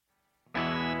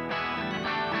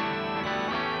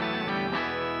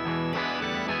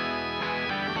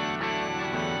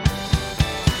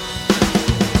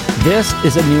This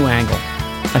is A New Angle,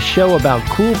 a show about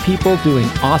cool people doing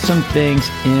awesome things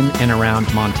in and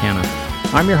around Montana.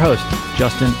 I'm your host,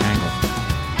 Justin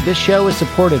Angle. This show is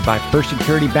supported by First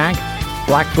Security Bank,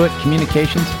 Blackfoot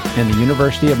Communications, and the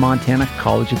University of Montana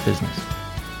College of Business.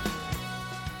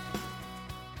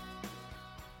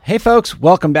 Hey folks,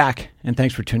 welcome back, and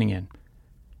thanks for tuning in.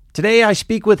 Today I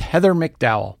speak with Heather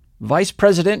McDowell, Vice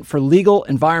President for Legal,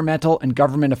 Environmental, and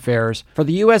Government Affairs for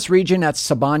the U.S. region at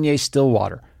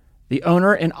Sibanye-Stillwater, the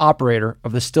owner and operator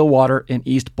of the Stillwater and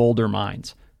East Boulder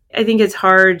mines. I think it's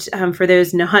hard for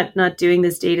those not doing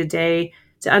this day to day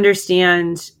to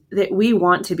understand that we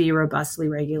want to be robustly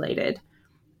regulated.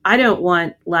 I don't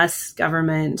want less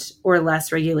government or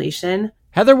less regulation.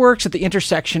 Heather works at the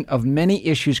intersection of many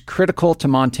issues critical to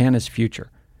Montana's future: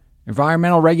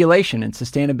 environmental regulation and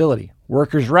sustainability,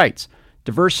 workers' rights,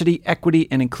 diversity, equity,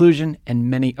 and inclusion, and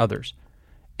many others.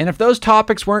 And if those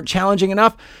topics weren't challenging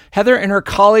enough, Heather and her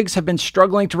colleagues have been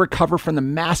struggling to recover from the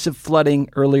massive flooding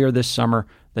earlier this summer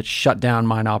that shut down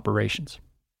mine operations.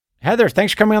 Heather,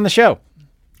 thanks for coming on the show.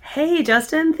 Hey,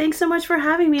 Justin, thanks so much for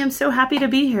having me. I'm so happy to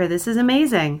be here. This is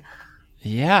amazing.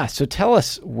 Yeah, so tell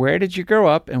us, where did you grow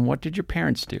up and what did your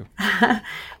parents do?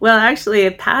 Well, actually,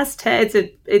 past tense,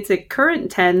 it's a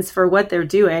current tense for what they're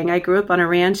doing. I grew up on a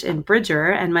ranch in Bridger,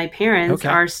 and my parents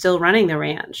are still running the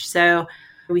ranch. So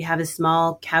we have a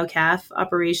small cow-calf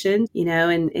operation,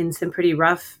 in some pretty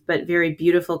rough but very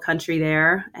beautiful country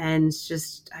there. And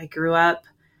I grew up,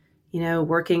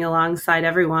 working alongside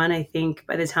everyone. I think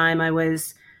by the time I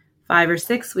was 5 or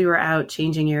 6, we were out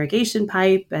changing irrigation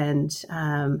pipe and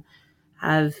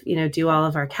do all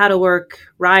of our cattle work,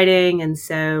 riding. And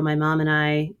so my mom and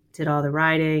I did all the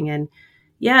riding. And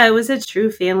yeah, it was a true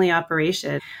family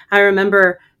operation. I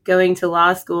remember going to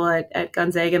law school at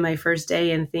Gonzaga my first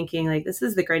day and thinking, like, this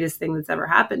is the greatest thing that's ever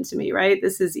happened to me, right?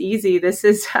 This is easy. This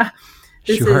is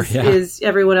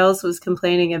everyone else was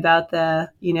complaining about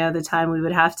the time we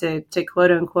would have to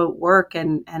quote unquote work.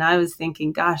 And I was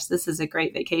thinking, gosh, this is a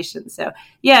great vacation. So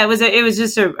yeah, it was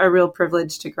just a real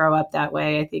privilege to grow up that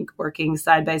way. I think working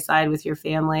side by side with your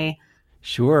family.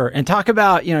 Sure. And talk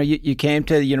about, you came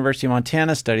to the University of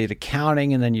Montana, studied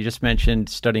accounting, and then you just mentioned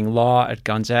studying law at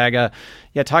Gonzaga.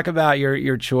 Yeah, talk about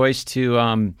your choice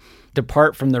to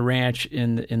depart from the ranch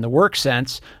in the work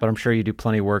sense, but I'm sure you do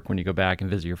plenty of work when you go back and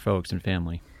visit your folks and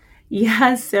family.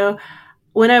 Yeah. So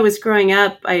when I was growing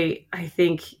up, I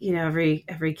think,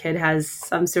 every kid has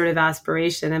some sort of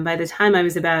aspiration. And by the time I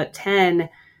was about 10,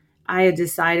 I had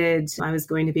decided I was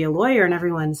going to be a lawyer, and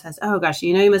everyone says, oh gosh,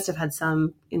 you must have had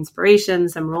some inspiration,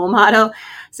 some role model. I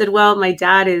said, well, my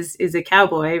dad is a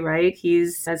cowboy, right?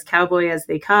 He's as cowboy as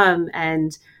they come.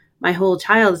 And my whole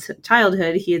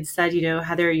childhood, he had said,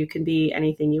 Heather, you can be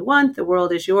anything you want. The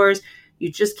world is yours. You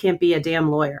just can't be a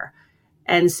damn lawyer.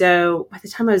 And so by the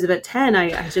time I was about 10,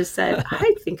 I just said,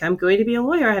 I think I'm going to be a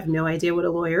lawyer. I have no idea what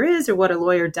a lawyer is or what a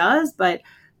lawyer does, but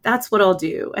that's what I'll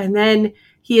do. And then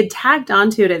he had tagged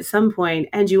onto it at some point,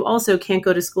 and you also can't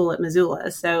go to school at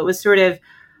Missoula. So it was sort of,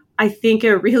 I think,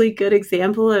 a really good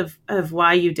example of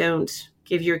why you don't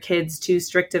give your kids too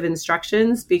strict of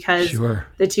instructions, because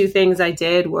the two things I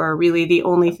did were really the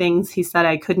only things he said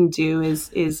I couldn't do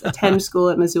is attend school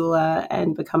at Missoula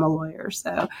and become a lawyer.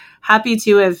 So happy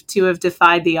to have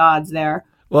defied the odds there.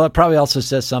 Well, it probably also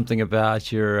says something about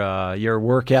your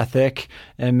work ethic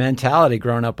and mentality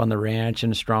growing up on the ranch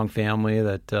in a strong family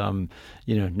that,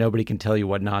 nobody can tell you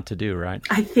what not to do, right?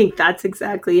 I think that's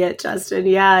exactly it, Justin.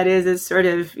 Yeah, it is. It's sort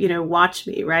of, watch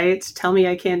me, right? Tell me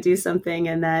I can't do something,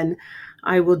 and then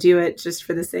I will do it just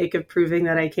for the sake of proving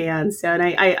that I can. So, and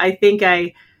I think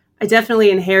I definitely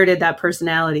inherited that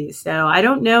personality. So I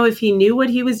don't know if he knew what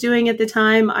he was doing at the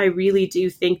time. I really do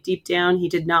think deep down he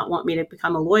did not want me to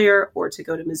become a lawyer or to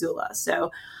go to Missoula.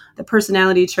 So the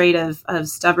personality trait of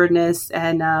stubbornness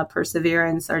and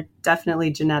perseverance are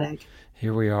definitely genetic.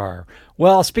 Here we are.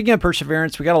 Well, speaking of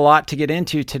perseverance, we got a lot to get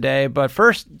into today, but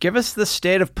first, give us the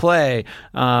state of play.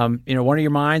 One of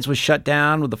your mines was shut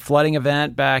down with the flooding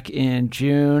event back in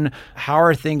June. How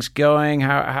are things going?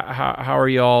 How are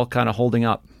you all kind of holding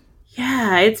up?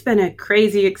 Yeah, it's been a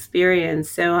crazy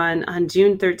experience. So on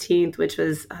June 13th, which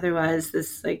was otherwise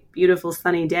this beautiful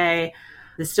sunny day,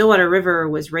 the Stillwater River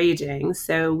was raging.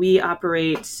 So we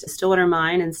operate Stillwater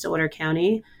Mine in Stillwater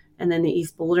County, and then the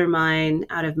East Boulder Mine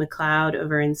out of McDowell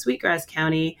over in Sweetgrass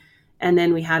County. And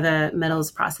then we have a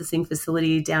metals processing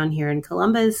facility down here in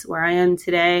Columbus, where I am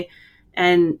today.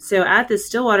 And so at the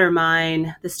Stillwater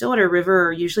Mine, the Stillwater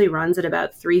River usually runs at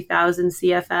about 3,000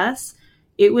 CFS.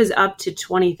 It was up to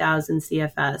 20,000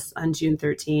 CFS on June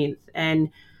 13th.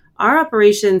 And our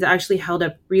operations actually held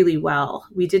up really well.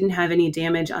 We didn't have any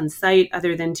damage on site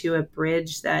other than to a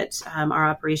bridge that our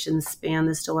operations span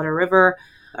the Stillwater River.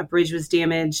 A bridge was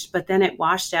damaged, but then it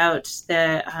washed out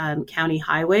the county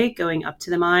highway going up to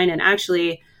the mine, and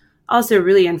actually also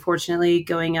really unfortunately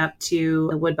going up to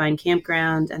the Woodbine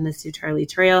Campground and the Sioux Charlie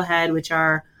Trailhead, which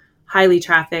are highly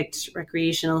trafficked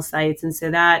recreational sites. And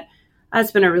so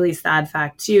that's been a really sad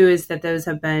fact too, is that those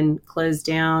have been closed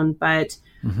down. But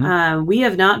we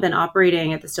have not been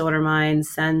operating at the Stillwater mine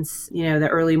since, the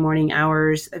early morning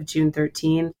hours of June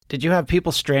 13th. Did you have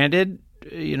people stranded,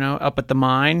 up at the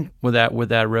mine with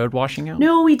that road washing out?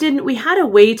 No, we didn't. We had a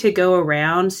way to go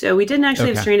around. So we didn't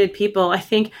actually have stranded people. I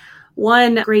think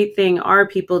one great thing our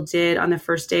people did on the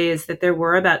first day is that there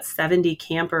were about 70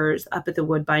 campers up at the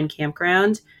Woodbine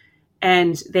Campground,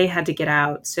 and they had to get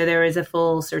out. So there was a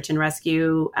full search and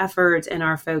rescue effort, and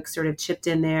our folks sort of chipped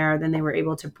in there. Then they were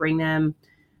able to bring them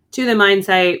to the mine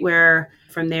site, where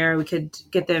from there we could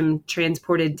get them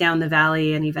transported down the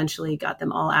valley, and eventually got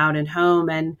them all out and home.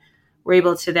 And we're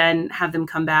able to then have them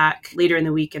come back later in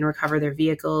the week and recover their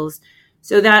vehicles.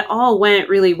 So that all went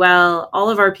really well. All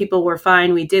of our people were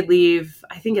fine. We did leave,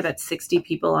 I think, about 60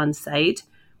 people on site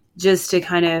just to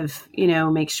kind of,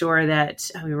 make sure that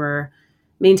we were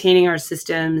maintaining our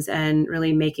systems and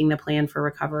really making the plan for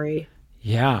recovery.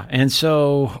 Yeah. And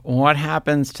so what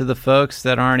happens to the folks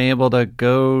that aren't able to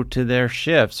go to their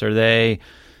shifts? Are they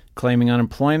claiming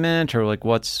unemployment, or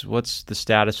what's the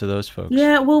status of those folks?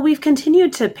 Yeah, well, we've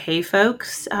continued to pay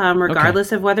folks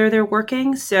regardless of whether they're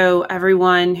working. So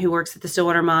everyone who works at the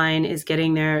Stillwater mine is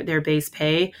getting their base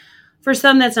pay. For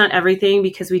some, that's not everything,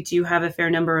 because we do have a fair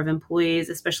number of employees,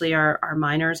 especially our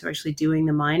miners who are actually doing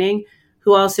the mining,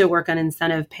 who also work on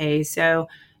incentive pay. So,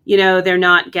 they're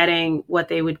not getting what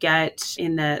they would get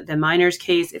in the miners'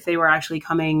 case if they were actually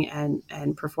coming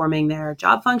and performing their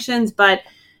job functions. But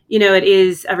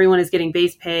everyone is getting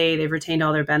base pay. They've retained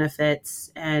all their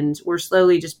benefits, and we're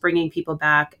slowly just bringing people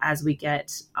back as we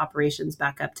get operations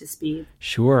back up to speed.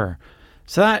 Sure.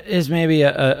 So that is maybe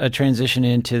a transition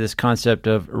into this concept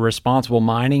of responsible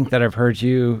mining that I've heard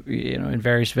you, in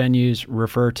various venues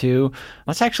refer to.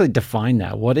 Let's actually define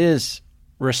that. What is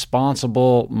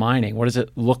responsible mining? What does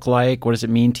it look like? What does it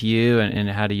mean to you? And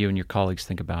how do you and your colleagues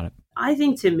think about it? I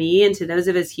think to me, and to those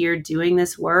of us here doing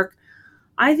this work,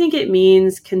 I think it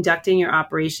means conducting your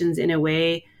operations in a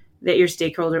way that your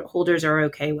stakeholders are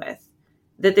okay with,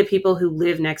 that the people who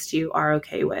live next to you are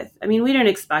okay with. I mean, we don't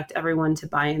expect everyone to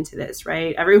buy into this,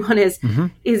 right? Everyone is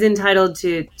entitled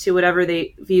to whatever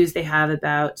views they have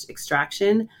about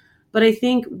extraction. But I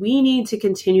think we need to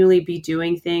continually be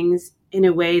doing things in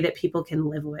a way that people can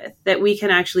live with, that we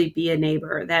can actually be a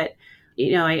neighbor, that,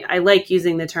 I like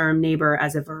using the term neighbor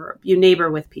as a verb. You neighbor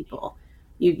with people.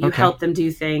 You help them do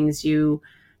things. You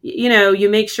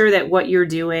make sure that what you're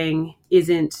doing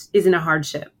isn't a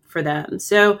hardship for them.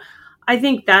 So I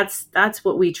think that's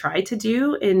what we try to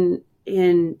do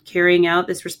in carrying out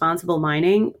this responsible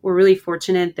mining. We're really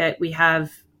fortunate that we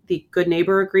have the Good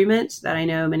Neighbor Agreement that I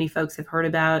know many folks have heard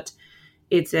about.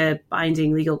 It's a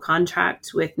binding legal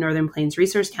contract with Northern Plains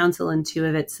Resource Council and 2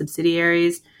 of its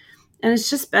subsidiaries. And it's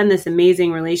just been this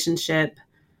amazing relationship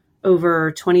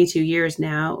over 22 years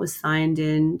now. It was signed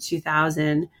in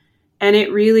 2000. And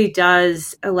it really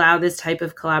does allow this type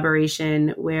of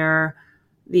collaboration where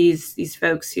these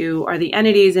folks who are the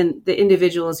entities and the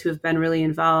individuals who have been really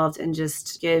involved and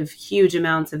just give huge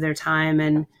amounts of their time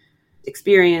and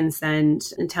experience and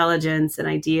intelligence and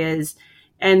ideas.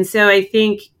 And so I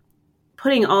think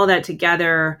putting all that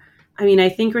together, I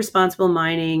think responsible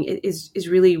mining is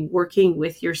really working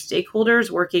with your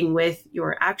stakeholders, working with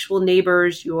your actual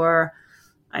neighbors,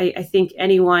 I think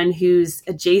anyone who's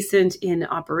adjacent in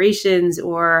operations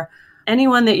or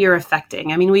anyone that you're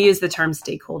affecting. We use the term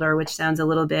stakeholder, which sounds a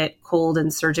little bit cold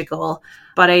and surgical,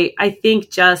 but I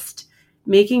think just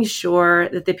making sure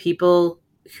that the people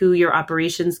who your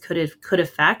operations could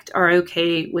affect are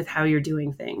okay with how you're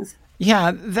doing things.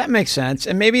 Yeah, that makes sense.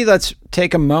 And maybe let's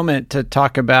take a moment to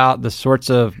talk about the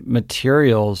sorts of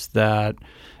materials that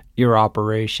your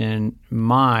operation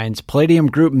mines. Palladium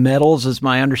group metals is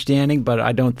my understanding, but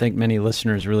I don't think many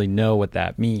listeners really know what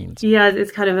that means. Yeah,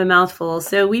 it's kind of a mouthful.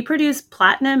 So we produce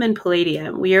platinum and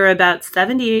palladium. We are about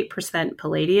 78%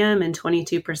 palladium and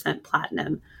 22%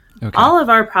 platinum. Okay. All of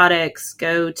our products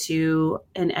go to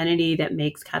an entity that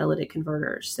makes catalytic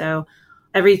converters. So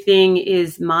everything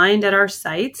is mined at our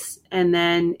sites, and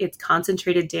then it's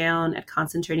concentrated down at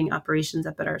concentrating operations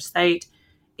up at our site.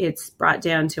 It's brought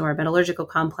down to our metallurgical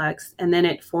complex, and then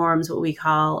it forms what we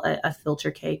call a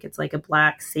filter cake. It's like a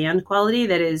black sand quality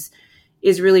that is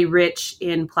really rich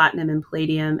in platinum and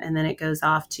palladium, and then it goes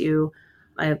off to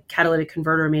a catalytic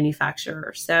converter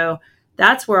manufacturer. So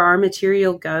that's where our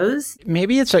material goes.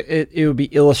 Maybe it would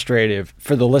be illustrative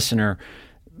for the listener.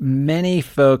 Many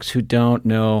folks who don't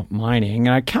know mining,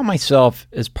 and I count myself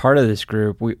as part of this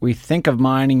group, we think of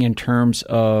mining in terms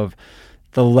of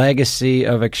the legacy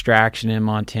of extraction in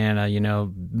Montana,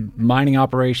 mining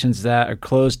operations that are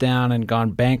closed down and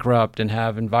gone bankrupt and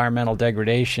have environmental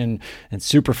degradation and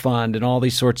Superfund and all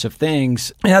these sorts of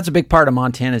things. And that's a big part of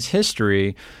Montana's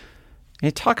history. And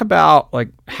you talk about like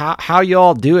how you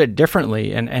all do it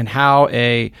differently and how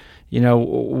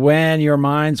when your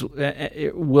mines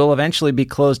will eventually be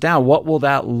closed down, what will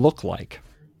that look like?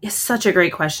 It's such a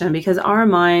great question because our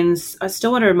mines, a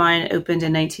Stillwater mine opened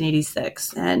in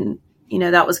 1986, and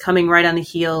that was coming right on the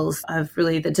heels of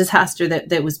really the disaster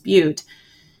that was Butte.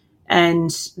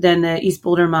 And then the East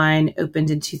Boulder mine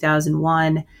opened in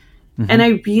 2001. Mm-hmm. And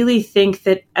I really think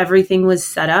that everything was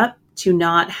set up to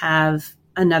not have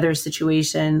another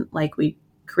situation like we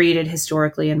created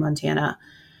historically in Montana.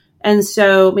 And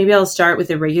so maybe I'll start with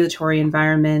the regulatory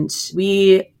environment.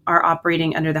 We are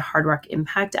operating under the Hard Rock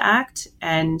Impact Act,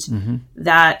 and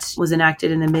that was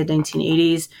enacted in the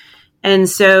mid-1980s. And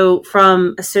so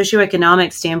from a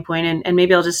socioeconomic standpoint, and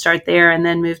maybe I'll just start there and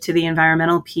then move to the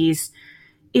environmental piece,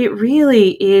 it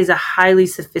really is a highly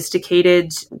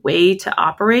sophisticated way to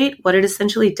operate. What it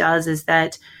essentially does is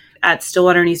that at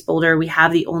Stillwater and East Boulder, we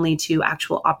have the only two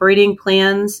actual operating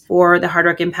plans for the Hard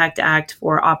Rock Impact Act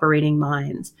for operating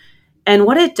mines. And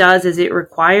what it does is it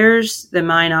requires the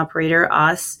mine operator,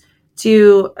 us,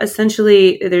 to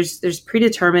essentially, there's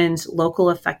predetermined local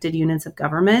affected units of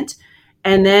government.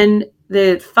 And then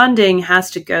the funding has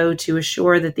to go to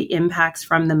assure that the impacts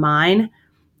from the mine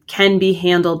can be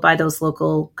handled by those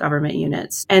local government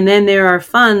units. And then there are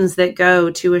funds that go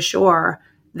to assure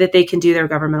that they can do their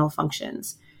governmental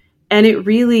functions. And it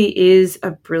really is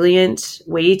a brilliant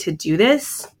way to do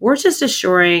this. We're just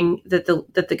assuring that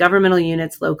the governmental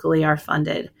units locally are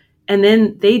funded. And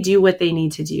then they do what they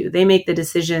need to do. They make the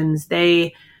decisions.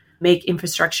 They make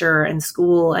infrastructure and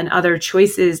school and other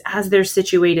choices as they're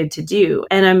situated to do.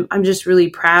 And I'm just really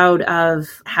proud of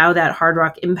how that Hard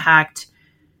Rock Impact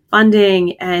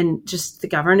funding and just the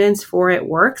governance for it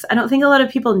works. I don't think a lot of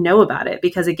people know about it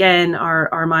because, again,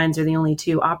 our mines are the only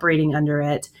two operating under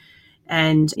it.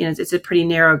 And, it's a pretty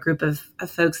narrow group of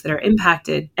folks that are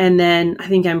impacted. And then I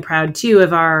think I'm proud, too,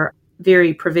 of our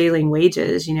very prevailing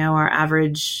wages. Our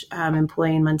average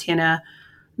employee in Montana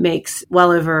makes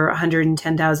well over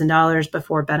 $110,000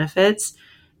 before benefits.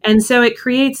 And so it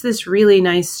creates this really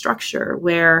nice structure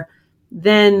where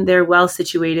then they're well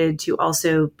situated to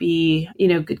also be,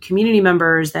 good community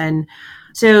members. And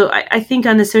so I think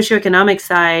on the socioeconomic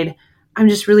side, I'm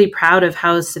just really proud of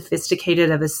how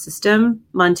sophisticated of a system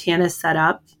Montana set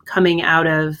up coming out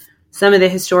of some of the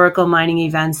historical mining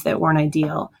events that weren't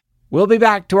ideal. We'll be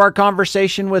back to our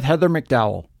conversation with Heather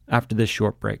McDowell after this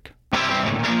short break.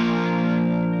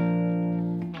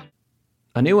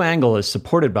 A New Angle is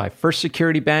supported by First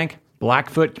Security Bank,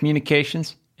 Blackfoot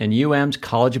Communications, and UM's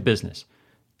College of Business.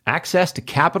 Access to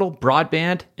capital,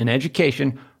 broadband, and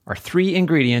education are three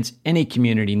ingredients any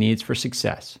community needs for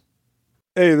success.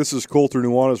 Hey, this is Colter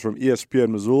Nuanez from ESPN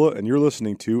Missoula, and you're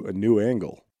listening to A New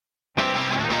Angle.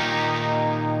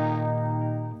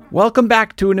 Welcome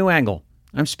back to A New Angle.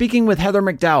 I'm speaking with Heather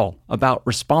McDowell about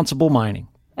responsible mining.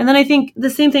 And then I think the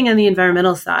same thing on the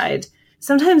environmental side.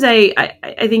 Sometimes I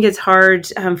think it's hard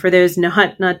for those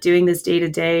not doing this day to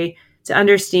day to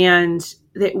understand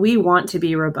that we want to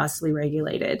be robustly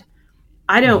regulated.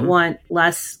 I don't want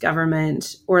less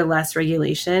government or less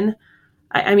regulation.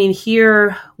 I mean,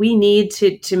 here we need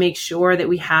to make sure that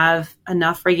we have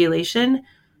enough regulation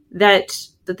that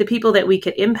the people that we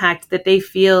could impact, that they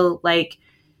feel like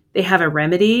they have a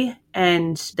remedy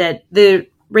and that the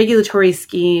regulatory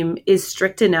scheme is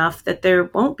strict enough that there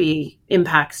won't be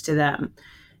impacts to them.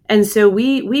 And so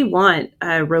we want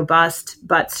a robust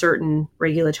but certain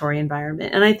regulatory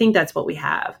environment. And I think that's what we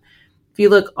have. If you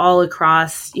look all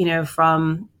across,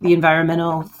 from the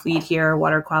environmental fleet here,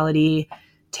 water quality,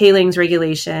 tailings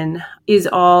regulation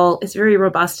it's very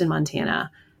robust in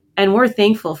Montana. And we're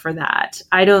thankful for that.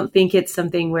 I don't think it's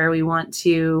something where we want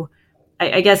to,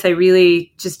 I guess I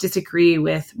really just disagree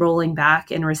with rolling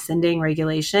back and rescinding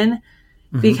regulation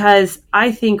because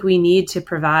I think we need to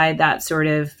provide that sort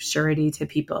of surety to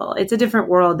people. It's a different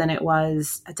world than it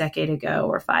was a decade ago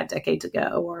or 5 decades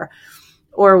ago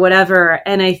or whatever.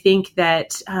 And I think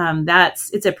that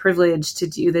it's a privilege to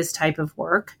do this type of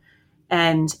work.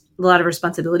 And a lot of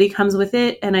responsibility comes with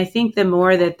it. And I think the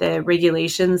more that the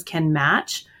regulations can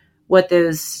match what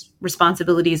those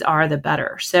responsibilities are, the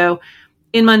better. So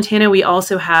in Montana, we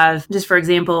also have, just for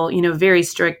example, very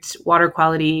strict water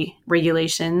quality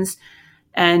regulations.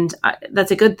 And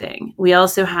that's a good thing. We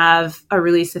also have a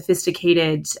really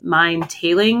sophisticated mine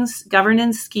tailings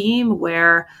governance scheme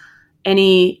where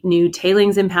any new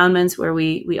tailings impoundments where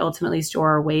we ultimately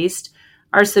store our waste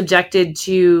are subjected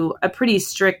to a pretty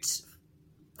strict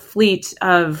fleet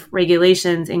of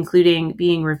regulations, including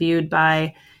being reviewed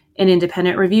by an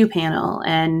independent review panel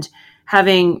and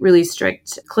having really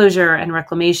strict closure and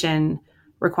reclamation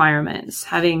requirements,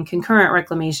 having concurrent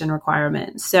reclamation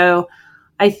requirements. So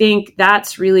I think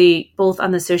that's really both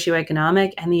on the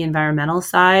socioeconomic and the environmental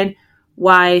side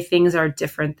why things are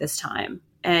different this time.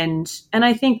 And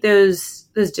I think those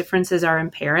differences are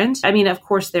apparent. I mean, of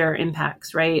course, there are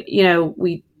impacts, right?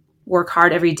 We work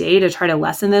hard every day to try to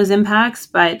lessen those impacts,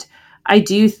 but I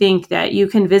do think that you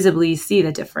can visibly see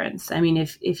the difference. I mean,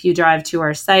 if you drive to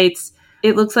our sites,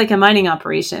 it looks like a mining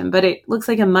operation, but it looks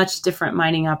like a much different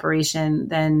mining operation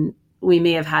than we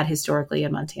may have had historically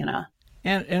in Montana.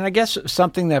 And I guess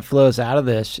something that flows out of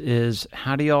this is,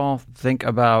 how do y'all think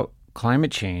about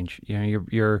climate change?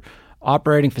 You're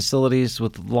operating facilities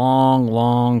with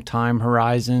long time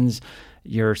horizons.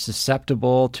 You're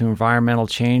susceptible to environmental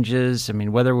changes. I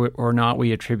mean, whether or not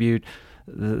we attribute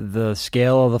the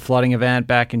scale of the flooding event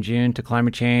back in June to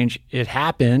climate change, it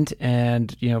happened.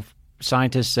 And,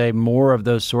 scientists say more of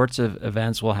those sorts of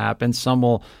events will happen. Some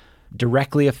will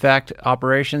directly affect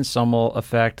operations. Some will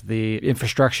affect the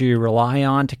infrastructure you rely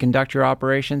on to conduct your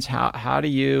operations. How do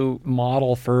you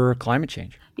model for climate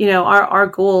change? Our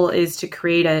goal is to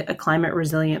create a climate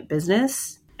resilient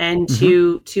business and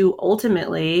to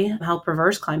ultimately help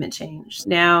reverse climate change.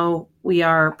 Now, we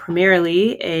are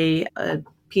primarily a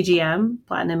PGM,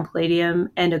 platinum, palladium,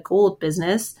 and a gold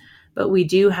business, but we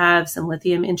do have some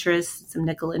lithium interests, some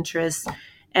nickel interests,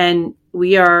 and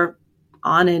we are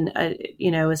on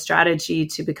a strategy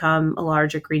to become a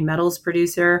larger green metals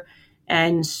producer.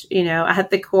 And, at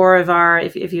the core of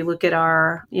if you look at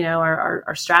our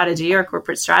strategy, our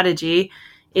corporate strategy,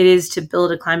 it is to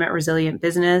build a climate resilient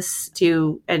business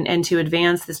to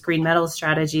advance this green metals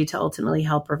strategy to ultimately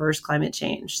help reverse climate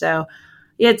change. So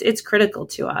it's critical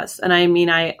to us. And I mean,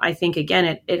 I think,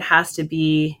 again, it has to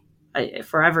be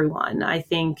for everyone. I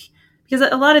think because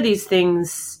a lot of these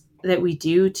things that we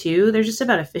do too, they're just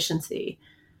about efficiency,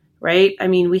 right? I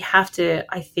mean, we have to,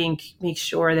 I think, make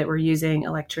sure that we're using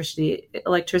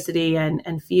electricity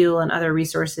and fuel and other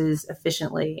resources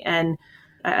efficiently. And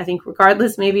I think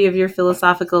regardless maybe of your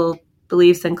philosophical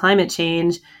beliefs on climate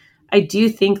change, I do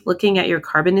think looking at your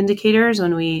carbon indicators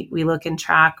when we look and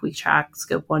we track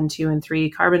scope 1, 2, and 3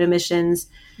 carbon emissions.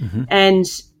 Mm-hmm. And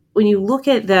when you look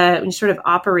at when you sort of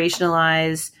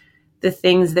operationalize the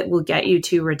things that will get you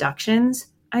to reductions,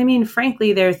 I mean,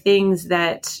 frankly, there are things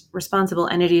that responsible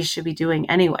entities should be doing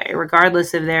anyway,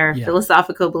 regardless of their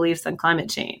philosophical beliefs on climate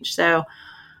change. So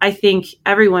I think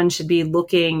everyone should be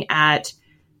looking at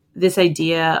this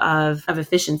idea of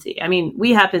efficiency. I mean,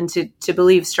 we happen to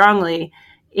believe strongly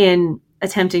in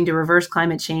attempting to reverse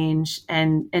climate change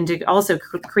and to also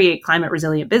create climate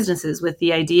resilient businesses with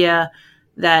the idea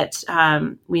that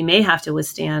we may have to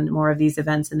withstand more of these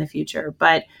events in the future.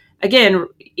 But again,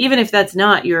 even if that's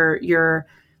not your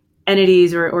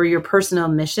entities or your personal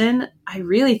mission, I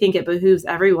really think it behooves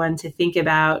everyone to think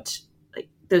about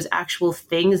those actual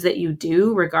things that you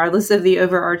do, regardless of the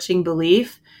overarching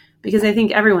belief, because I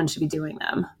think everyone should be doing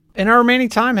them. In our remaining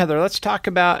time, Heather, let's talk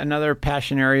about another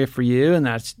passion area for you, and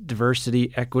that's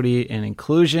diversity, equity, and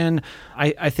inclusion.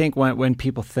 I think when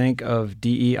people think of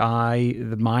DEI,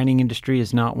 the mining industry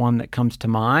is not one that comes to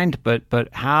mind, but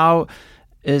how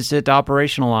is it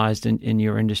operationalized in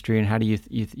your industry, and how do you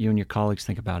and your colleagues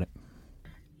think about it?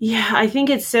 Yeah, I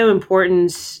think it's so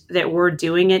important that we're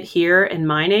doing it here in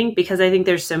mining because I think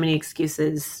there's so many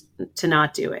excuses to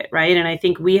not do it, right? And I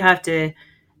think we have to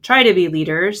try to be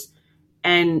leaders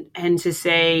and to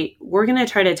say, we're going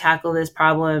to try to tackle this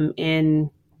problem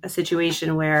in a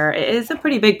situation where it's a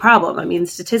pretty big problem. I mean,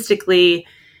 statistically,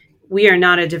 we are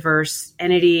not a diverse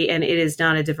entity and it is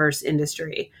not a diverse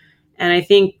industry. And I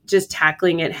think just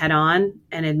tackling it head on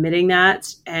and admitting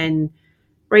that. And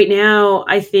right now,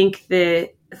 I think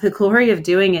the glory of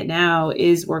doing it now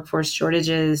is workforce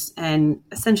shortages. And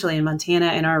essentially in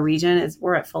Montana, in our region,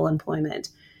 we're at full employment.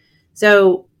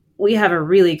 So we have a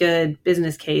really good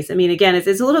business case. I mean, again, it's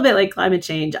a little bit like climate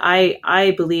change.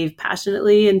 I believe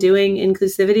passionately in doing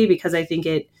inclusivity because I think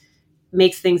it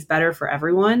makes things better for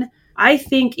everyone. I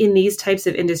think in these types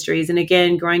of industries, and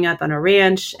again, growing up on a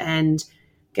ranch and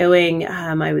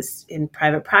I was in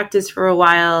private practice for a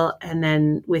while and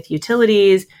then with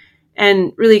utilities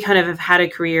and really kind of have had a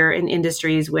career in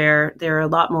industries where there are a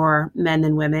lot more men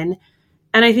than women.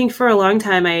 And I think for a long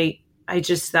time, I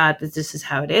just thought that this is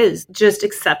how it is. Just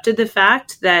accepted the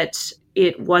fact that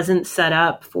it wasn't set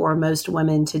up for most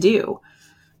women to do.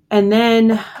 And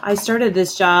then I started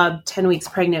this job 10 weeks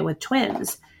pregnant with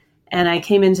twins. And I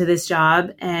came into this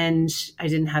job and I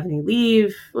didn't have any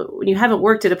leave. When you haven't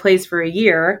worked at a place for a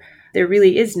year, there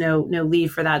really is no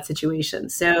leave for that situation.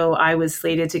 So I was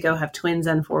slated to go have twins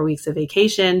on 4 weeks of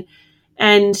vacation.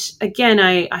 And again,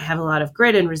 I have a lot of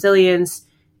grit and resilience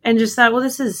and just thought, well,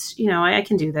 this is, I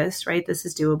can do this, right? This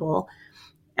is doable.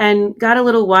 And got a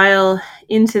little while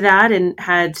into that and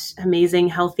had amazing,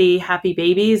 healthy, happy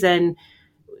babies. And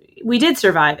we did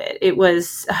survive it. It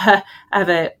was, I have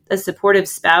a supportive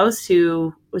spouse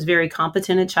who was very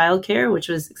competent at childcare, which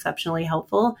was exceptionally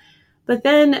helpful. But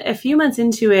then a few months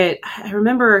into it, I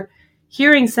remember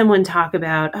hearing someone talk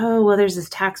about, oh, well, there's this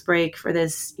tax break for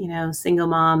this, single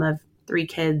mom of 3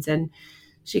 kids and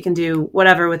she can do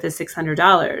whatever with the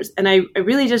 $600. And I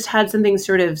really just had something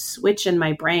sort of switch in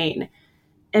my brain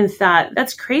and thought,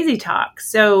 that's crazy talk.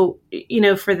 So,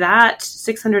 for that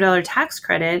 $600 tax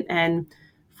credit and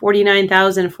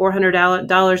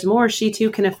 $49,400 more, she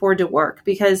too can afford to work,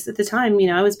 because at the time,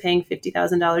 I was paying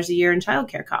 $50,000 a year in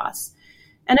childcare costs.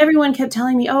 And everyone kept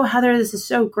telling me, oh, Heather, this is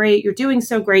so great. You're doing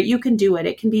so great. You can do it.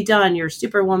 It can be done. You're a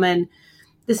superwoman.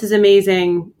 This is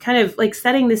amazing. Kind of like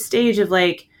setting the stage of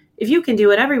like, if you can do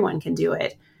it, everyone can do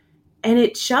it. And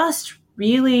it just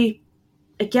really,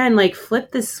 again, like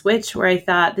flipped the switch where I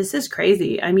thought, this is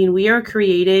crazy. I mean, we are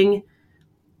creating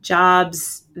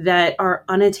jobs that are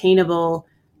unattainable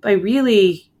by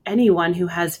really anyone who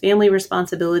has family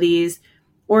responsibilities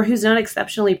or who's not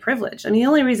exceptionally privileged. I mean, the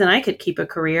only reason I could keep a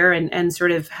career and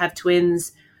sort of have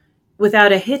twins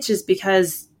without a hitch is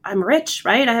because I'm rich,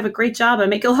 right? I have a great job. I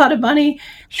make a lot of money,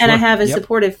 Sure. and I have a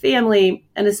supportive family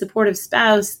and a supportive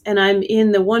spouse, and I'm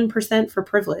in the 1% for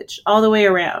privilege all the way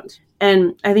around.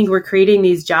 And I think we're creating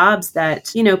these jobs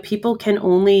that, people can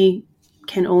only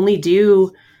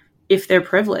do if they're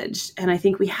privileged. And I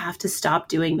think we have to stop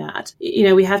doing that.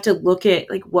 We have to look at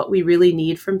like what we really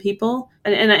need from people.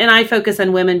 And I focus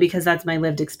on women because that's my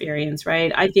lived experience,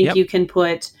 right? I think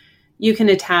you can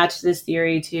attach this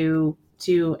theory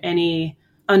to any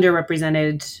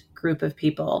underrepresented group of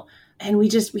people. And we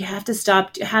have to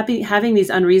stop having these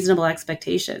unreasonable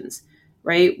expectations,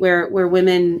 right? Where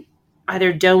women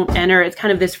either don't enter, it's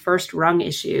kind of this first rung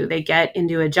issue. They get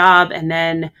into a job and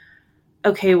then,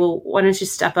 okay, well, why don't you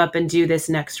step up and do this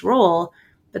next role?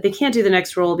 But they can't do the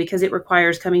next role because it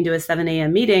requires coming to a 7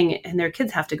 a.m. meeting and their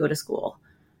kids have to go to school.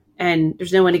 And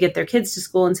there's no one to get their kids to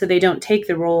school. And so they don't take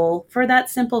the role for that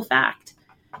simple fact.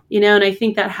 And I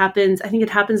think that happens. I think it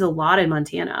happens a lot in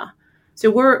Montana.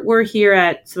 So we're here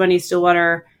at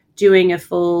Stillwater doing a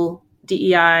full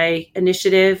DEI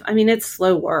initiative. I mean, it's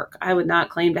slow work. I would not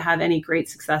claim to have any great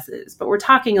successes, but we're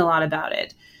talking a lot about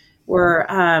it. We're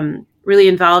really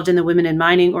involved in the women in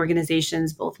mining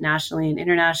organizations, both nationally and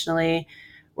internationally.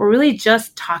 We're really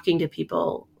just talking to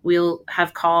people. We'll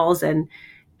have calls and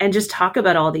just talk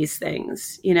about all these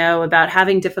things, about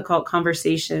having difficult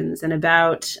conversations and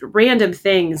about random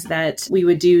things that we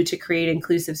would do to create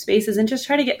inclusive spaces and just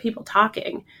try to get people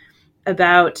talking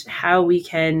about how we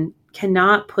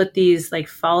cannot put these like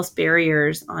false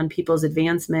barriers on people's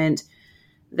advancement,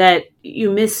 that you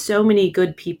miss so many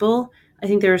good people. I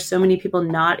think there are so many people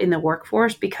not in the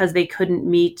workforce because they couldn't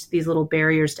meet these little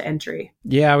barriers to entry.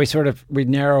 Yeah, we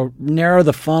narrow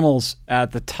the funnels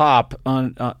at the top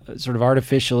on sort of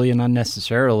artificially and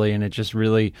unnecessarily, and it just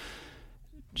really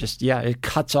it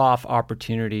cuts off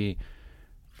opportunity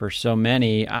for so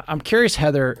many. I'm curious,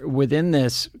 Heather, within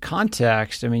this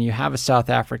context, I mean, you have a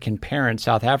South African parent.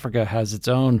 South Africa has its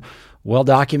own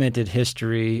well-documented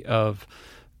history of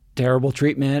terrible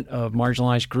treatment of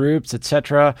marginalized groups, et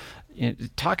cetera.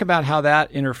 Talk about how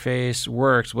that interface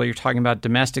works. Well, you're talking about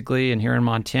domestically and here in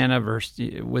Montana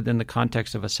versus within the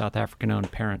context of a South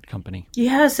African-owned parent company.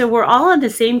 Yeah, so we're all on the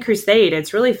same crusade.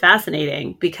 It's really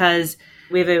fascinating because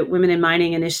we have a Women in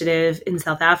Mining initiative in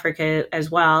South Africa as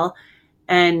well,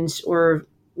 and we're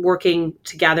working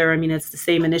together. I mean, it's the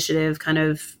same initiative kind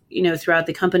of, throughout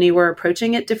the company. We're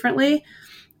approaching it differently.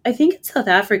 I think in South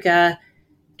Africa,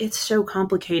 it's so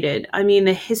complicated. I mean,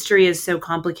 the history is so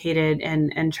complicated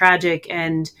and tragic.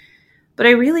 But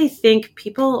I really think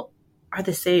people are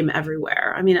the same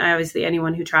everywhere. I mean, obviously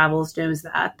anyone who travels knows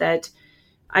that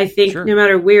I think No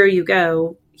matter where you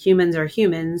go, humans are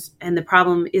humans and the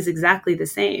problem is exactly the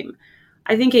same.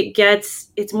 I think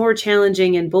it's more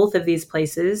challenging in both of these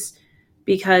places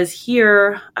because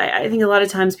here, I think a lot of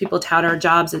times people tout our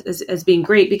jobs as being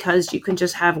great because you can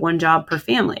just have one job per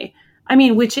family. I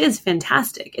mean, which is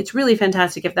fantastic. It's really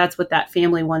fantastic if that's what that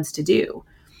family wants to do.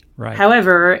 Right.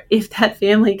 However, if that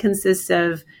family consists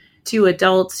of two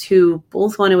adults who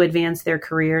both want to advance their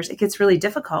careers, it gets really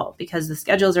difficult because the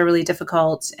schedules are really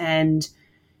difficult, and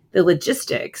the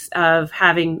logistics of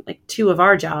having like two of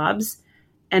our jobs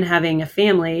and having a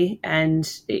family,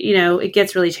 and it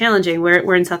gets really challenging.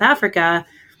 We're in South Africa.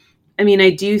 I mean, I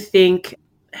do think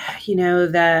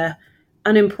the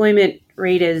unemployment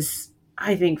rate is,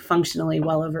 I think, functionally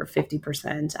well over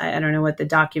 50%. I don't know what the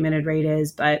documented rate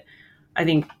is, but I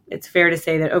think it's fair to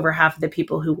say that over half of the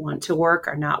people who want to work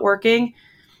are not working.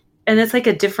 And it's like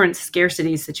a different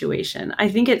scarcity situation. I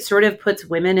think it sort of puts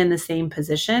women in the same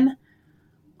position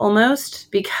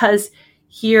almost, because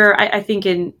here, I think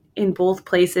in both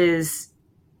places,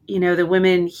 the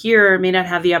women here may not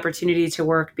have the opportunity to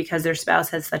work because their spouse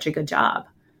has such a good job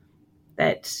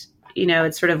that,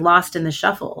 it's sort of lost in the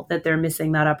shuffle that they're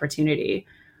missing that opportunity.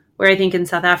 Where I think in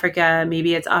South Africa,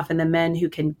 maybe it's often the men who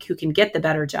can get the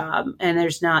better job, and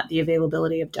there's not the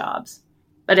availability of jobs.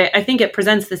 But I think it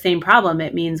presents the same problem.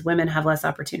 It means women have less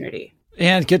opportunity.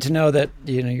 And good to know that,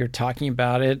 you're talking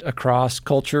about it across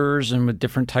cultures and with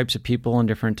different types of people and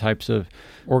different types of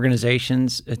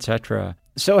organizations, et cetera.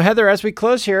 So Heather, as we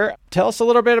close here, tell us a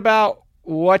little bit about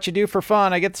what you do for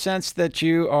fun. I get the sense that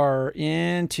you are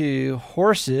into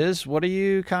horses. What are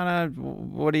you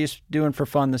doing for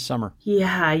fun this summer?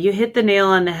 Yeah, you hit the nail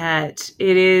on the head.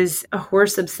 It is a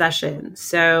horse obsession.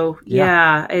 So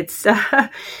yeah it's, I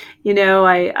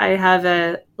have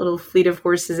a little fleet of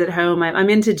horses at home. I'm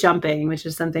into jumping, which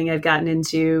is something I've gotten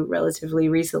into relatively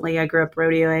recently. I grew up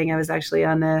rodeoing. I was actually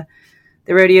on the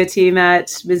rodeo team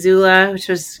at Missoula, which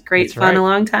was great fun a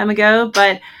long time ago.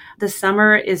 But the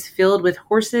summer is filled with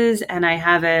horses, and I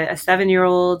have a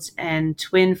 7-year-old and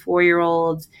twin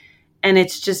 4-year-olds, and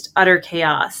it's just utter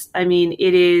chaos. I mean,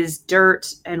 it is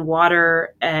dirt and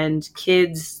water and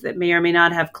kids that may or may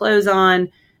not have clothes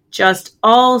on, just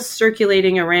all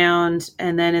circulating around.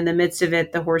 And then in the midst of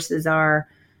it, the horses are,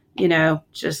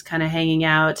 just kind of hanging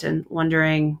out and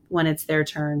wondering when it's their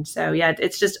turn. So yeah,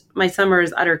 it's just, my summer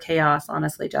is utter chaos,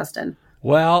 honestly, Justin.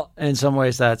 Well, in some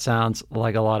ways that sounds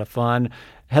like a lot of fun.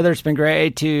 Heather, it's been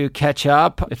great to catch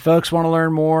up. If folks want to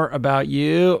learn more about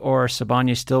you or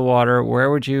Sibanye Stillwater, where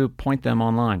would you point them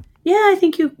online? Yeah, I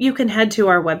think you can head to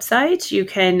our website. You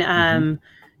can,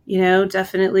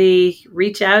 definitely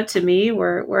reach out to me.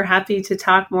 We're happy to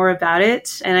talk more about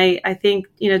it. And I think,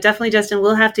 definitely, Justin,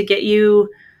 we'll have to get you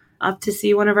up to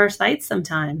see one of our sites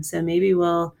sometime. So maybe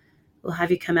we'll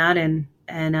have you come out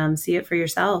and see it for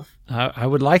yourself. I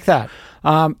would like that.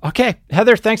 Okay,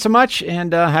 Heather, thanks so much,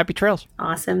 and happy trails.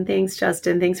 Awesome. Thanks,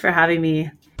 Justin. Thanks for having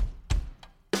me.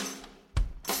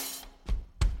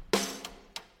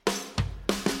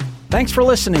 Thanks for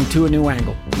listening to A New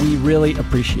Angle. We really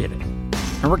appreciate it.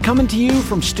 And we're coming to you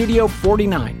from Studio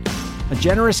 49, a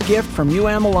generous gift from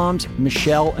UM alums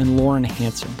Michelle and Lauren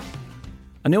Hansen.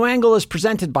 A New Angle is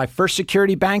presented by First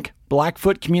Security Bank,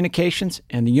 Blackfoot Communications,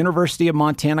 and the University of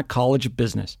Montana College of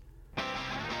Business.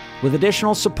 With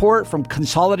additional support from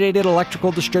Consolidated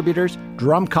Electrical Distributors,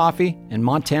 Drum Coffee, and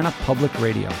Montana Public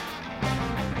Radio.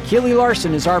 Keely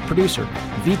Larson is our producer.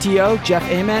 VTO, Jeff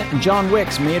Ament, and John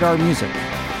Wicks made our music.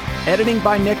 Editing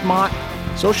by Nick Mott.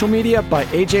 Social media by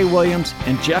AJ Williams,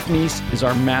 and Jeff Neese is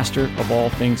our master of all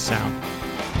things sound.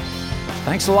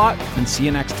 Thanks a lot, and see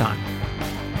you next time.